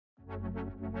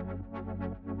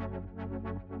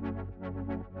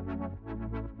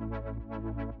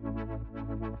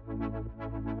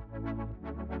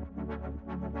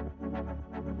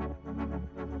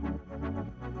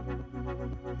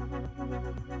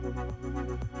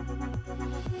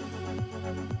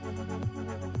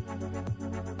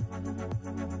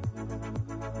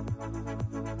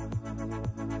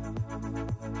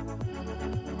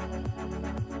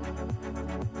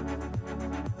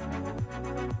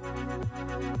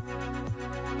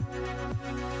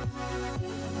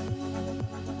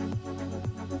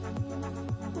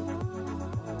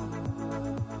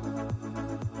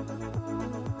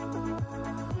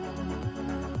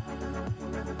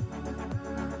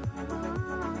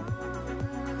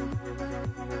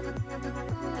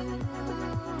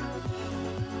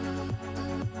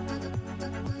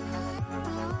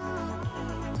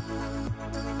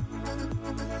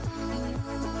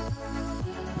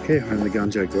Okay, we're in the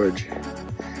Ganjia Gorge.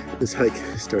 This hike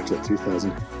starts at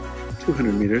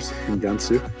 3,200 meters in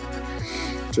Gansu,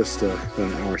 just about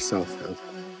an hour south of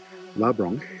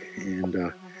Labrang, and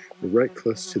we're right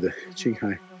close to the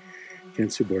Qinghai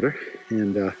Gansu border.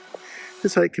 And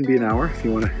this hike can be an hour if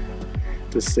you want to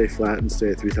just stay flat and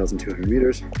stay at 3,200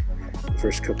 meters. The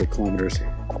first couple kilometers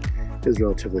is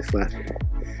relatively flat,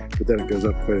 but then it goes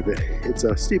up quite a bit. It's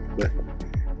steep, but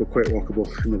quite walkable,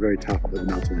 and the very top of the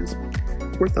mountain is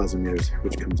 4,000 meters,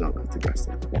 which comes out at the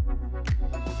grassland.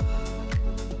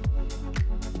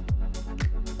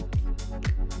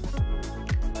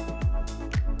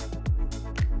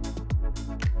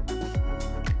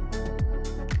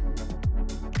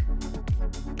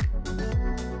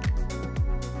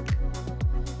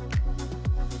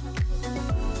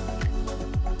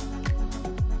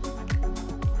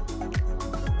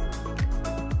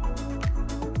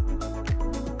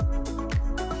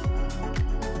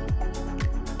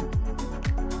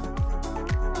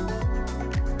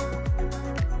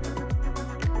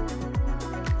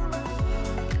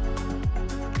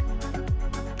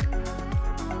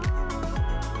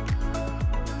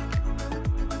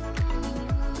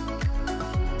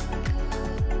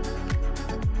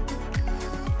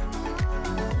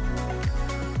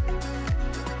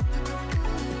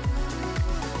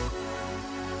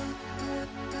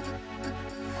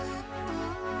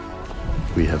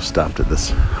 We have stopped at this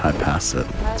high pass at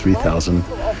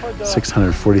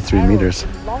 3,643 meters,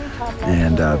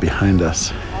 and behind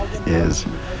us is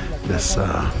this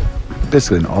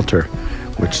basically an altar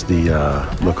which the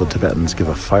local Tibetans give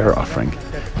a fire offering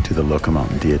to the local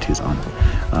mountain deities on.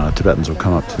 Tibetans will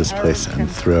come up to this place and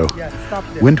throw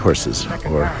wind horses,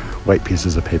 or white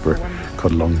pieces of paper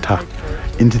called longta,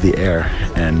 into the air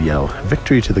and yell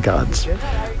victory to the gods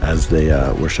as they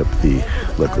worship the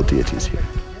local deities here.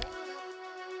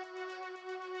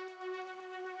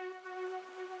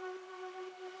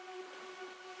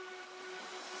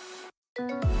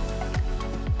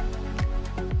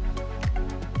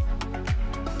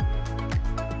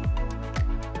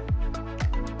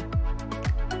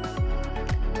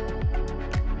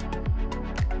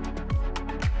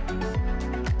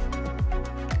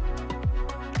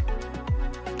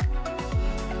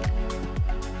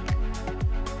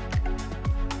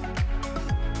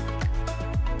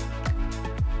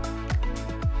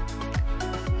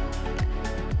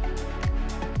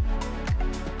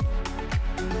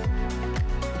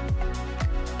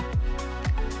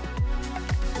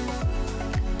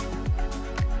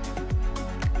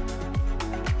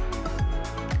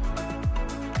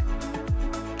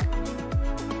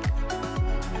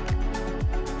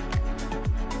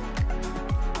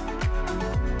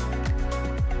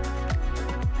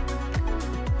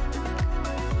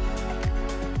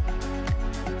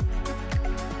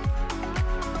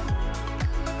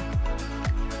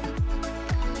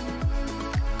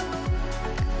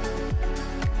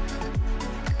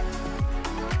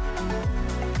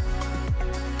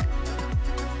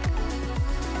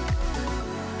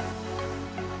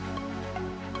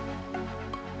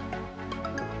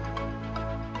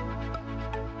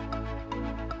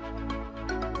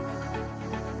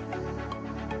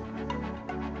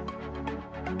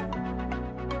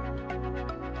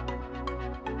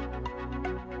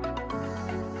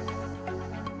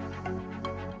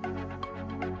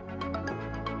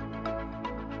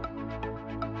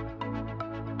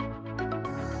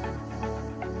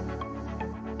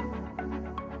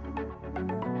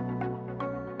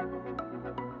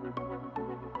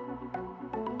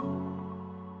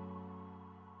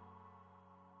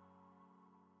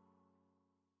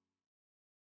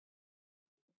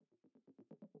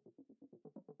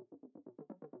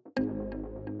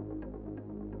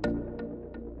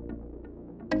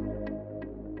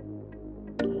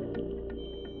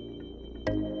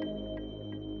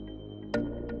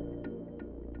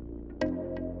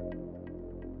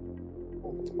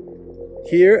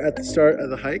 Here at the start of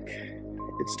the hike,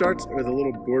 it starts with a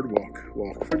little boardwalk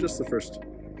for just the first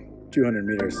 200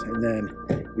 meters, and then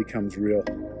it becomes real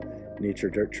nature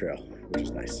dirt trail, which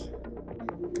is nice.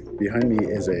 Behind me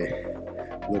is a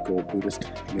local Buddhist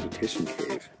meditation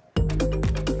cave.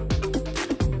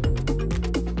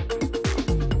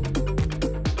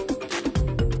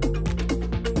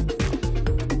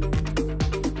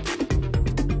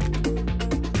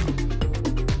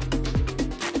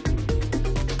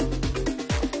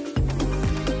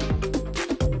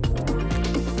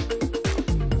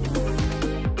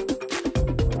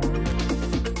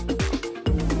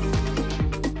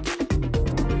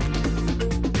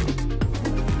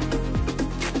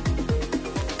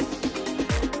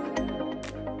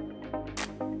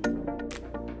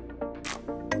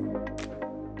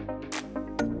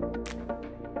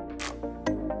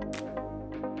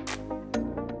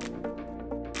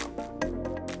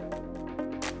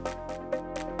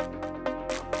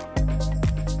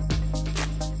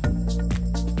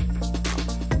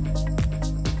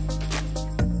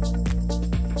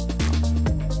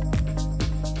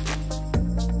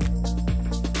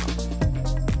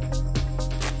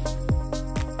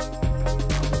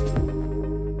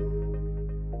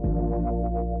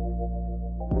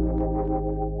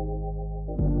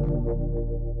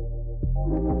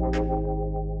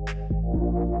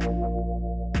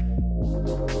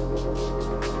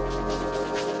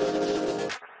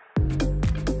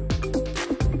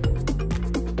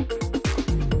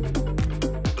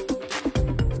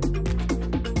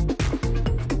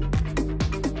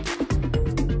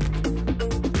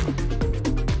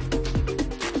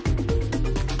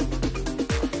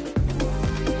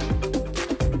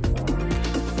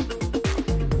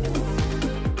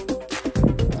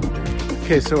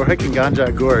 Okay, so we're hiking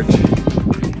Ganjia Gorge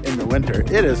in the winter.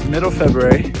 It is middle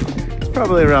February. It's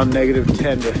probably around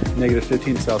 -10 to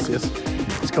 -15 Celsius.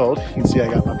 It's cold. You can see I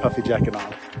got my puffy jacket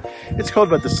on. It's cold,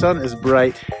 but the sun is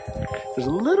bright. There's a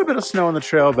little bit of snow on the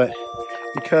trail, but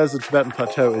because the Tibetan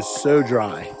Plateau is so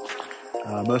dry,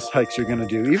 most hikes you're gonna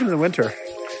do, even in the winter,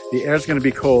 the air is gonna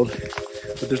be cold,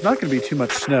 but there's not gonna be too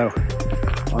much snow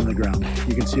on the ground.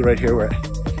 You can see right here we're at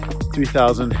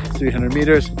 3,300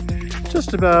 meters,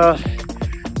 just about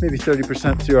maybe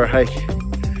 30% through our hike,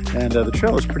 and the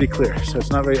trail is pretty clear, so it's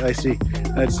not very icy.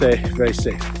 I'd say very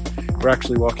safe. We're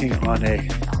actually walking on a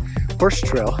horse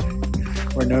trail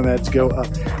where nomads go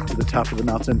up to the top of the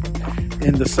mountain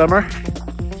in the summer,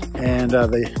 and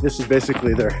this is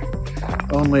basically their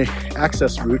only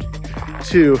access route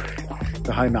to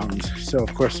the high mountains. So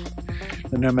of course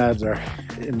the nomads are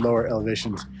in lower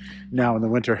elevations now in the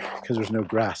winter because there's no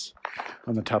grass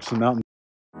on the tops of the mountain.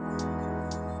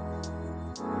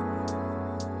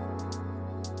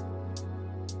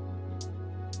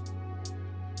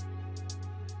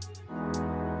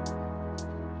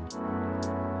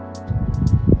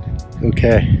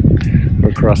 Okay,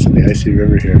 we're crossing the icy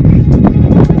river here.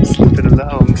 Slipping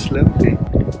along slowly.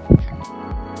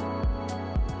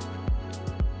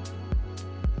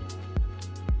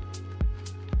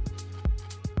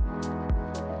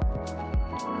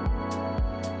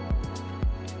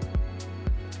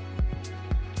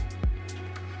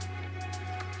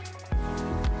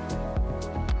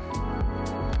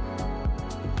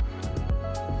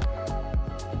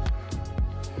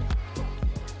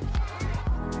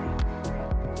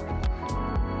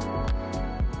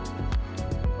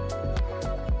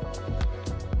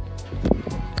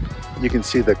 You can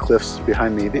see the cliffs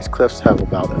behind me. These cliffs have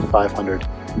about a 500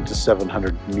 to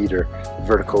 700 meter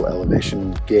vertical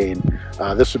elevation gain.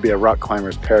 This would be a rock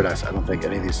climber's paradise. I don't think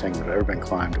any of these things have ever been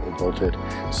climbed or bolted.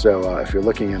 So if you're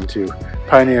looking into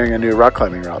pioneering a new rock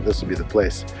climbing route, this would be the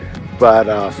place. But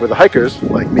for the hikers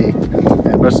like me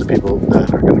and most of the people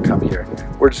that are going to come here,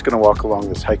 we're just going to walk along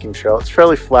this hiking trail. It's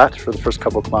fairly flat for the first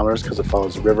couple kilometers because it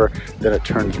follows the river. Then it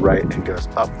turns right and goes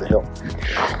up the hill.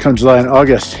 Come July and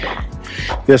August,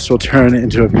 this will turn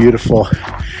into a beautiful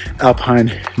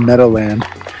alpine meadowland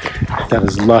that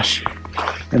is lush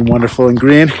and wonderful and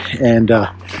green, and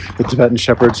the Tibetan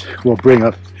shepherds will bring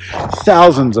up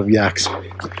thousands of yaks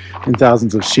and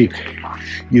thousands of sheep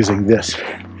using this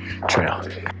trail.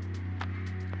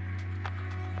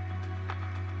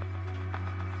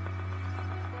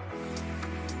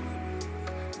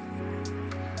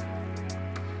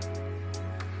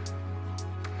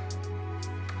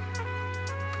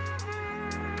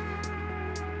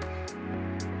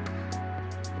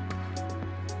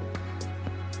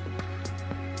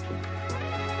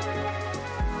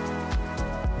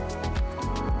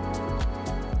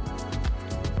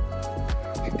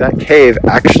 That cave,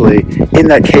 actually, in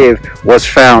that cave was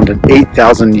found an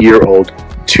 8,000-year-old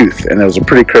tooth, and it was a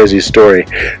pretty crazy story.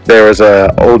 There was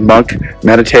an old monk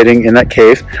meditating in that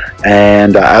cave,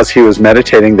 and as he was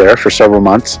meditating there for several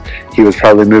months, he was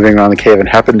probably moving around the cave and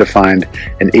happened to find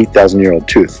an 8,000-year-old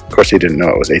tooth. Of course, he didn't know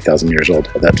it was 8,000 years old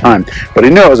at that time, but he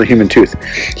knew it was a human tooth.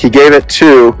 He gave it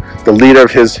to the leader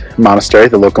of his monastery,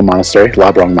 the local monastery,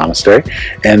 Labrang Monastery,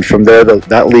 and from there,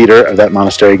 that leader of that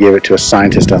monastery gave it to a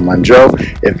scientist on Lanzhou.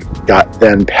 It got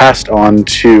then passed on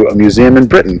to a museum in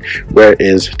Britain, where it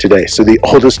is today. So the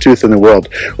oldest tooth in the world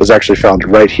was actually found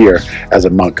right here as a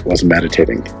monk was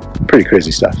meditating. Pretty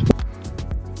crazy stuff.